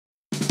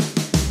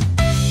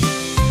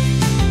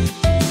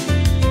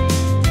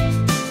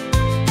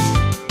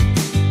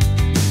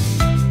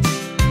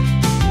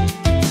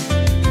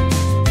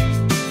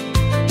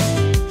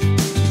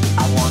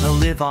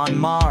live on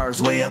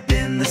Mars, way up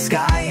in the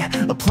sky.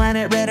 A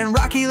planet red and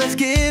rocky, let's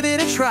give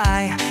it a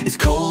try. It's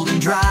cold and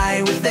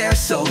dry with air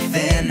so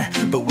thin,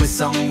 but with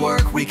some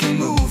work we can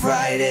move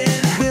right in.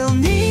 We'll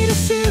need a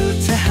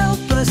suit to help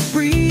us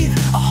breathe,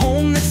 a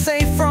home that's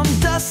safe from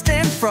dust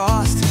and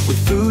frost, with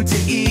food to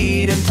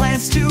eat and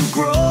plants to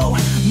grow.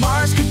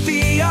 Mars could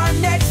be our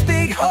next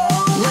big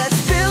home. Let's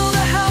build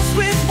a house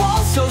with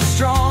walls so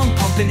strong,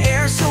 pumping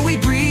air so we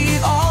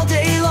breathe all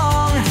day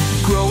long,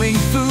 growing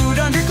food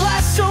under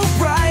glass so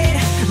bright.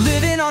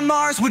 Living on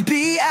Mars would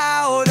be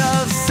out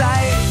of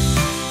sight.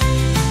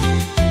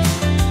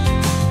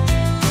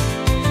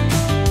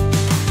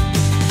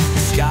 The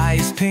sky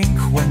is pink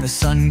when the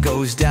sun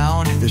goes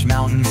down. There's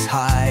mountains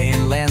high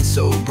and land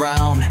so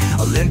brown.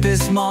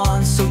 Olympus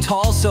Mons, so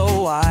tall,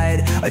 so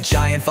wide. A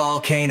giant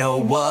volcano,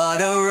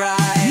 what a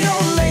ride.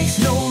 No lakes,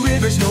 no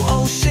rivers, no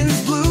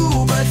oceans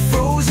blue, but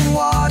frozen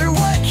water,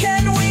 what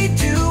can we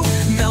do?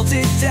 Melt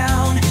it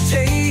down,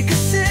 take a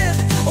sip.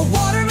 A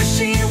water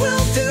machine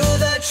will do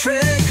the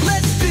trick.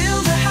 Let's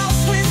build a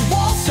house with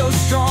walls so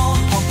strong,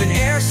 pumping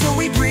air so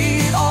we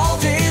breathe all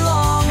day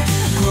long,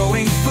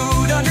 growing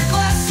food under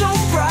glass so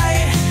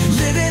bright.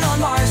 Living on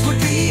Mars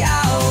would be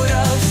out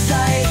of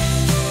sight.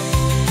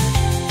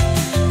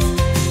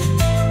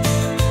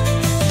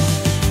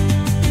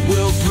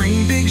 We'll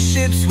bring big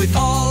ships with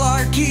all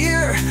our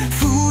gear,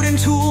 food and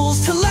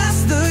tools to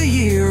last the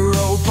year,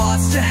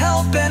 robots to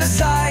help and a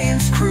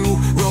science crew,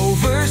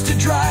 rovers to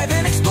drive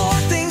and explore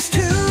things too.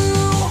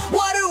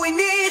 What do we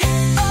need?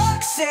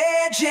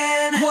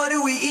 Oxygen. What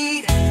do we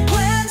eat?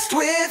 Plants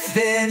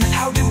within.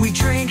 How do we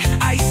drink?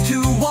 Ice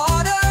to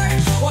water.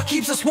 What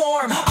keeps us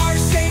warm? Our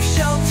safe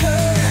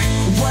shelter.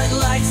 What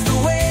lights the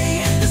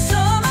way? The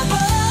sun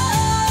above.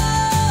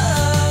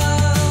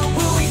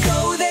 Will we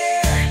go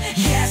there?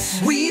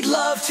 Yes, we'd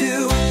love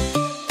to.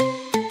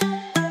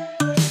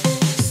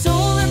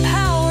 Solar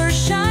power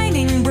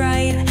shining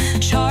bright,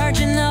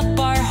 charging up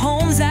our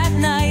homes at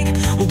night.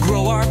 We'll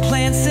grow our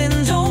plants in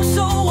domes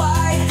so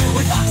wide,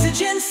 with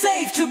oxygen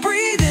safe to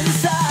breathe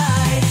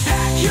inside.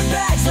 Pack your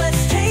bags,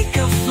 let's take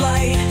a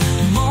flight.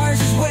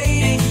 Mars is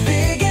waiting,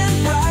 big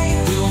and bright.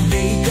 We'll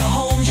make a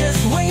home,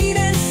 just wait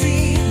and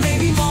see.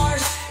 Maybe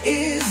Mars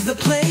is the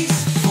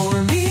place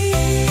for me.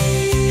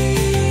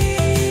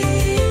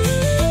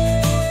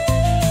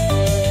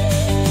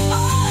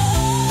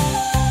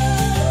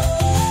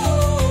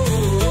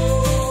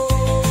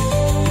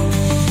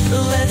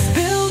 Let's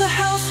build a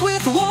house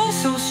with walls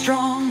so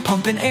strong,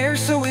 pumping air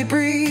so we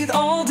breathe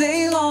all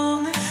day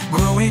long,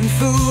 growing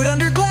food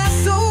under glass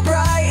so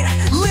bright.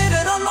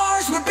 Living on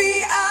Mars would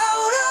be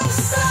out of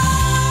sight.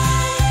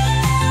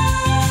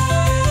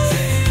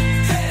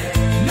 6,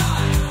 10,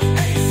 9,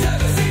 8,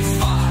 7, 6,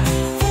 5,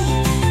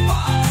 4,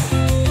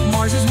 5.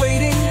 Mars is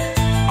waiting,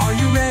 are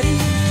you ready?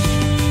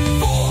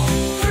 4,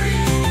 3,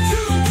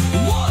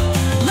 2,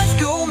 1. Let's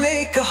go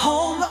make a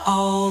home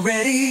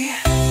already.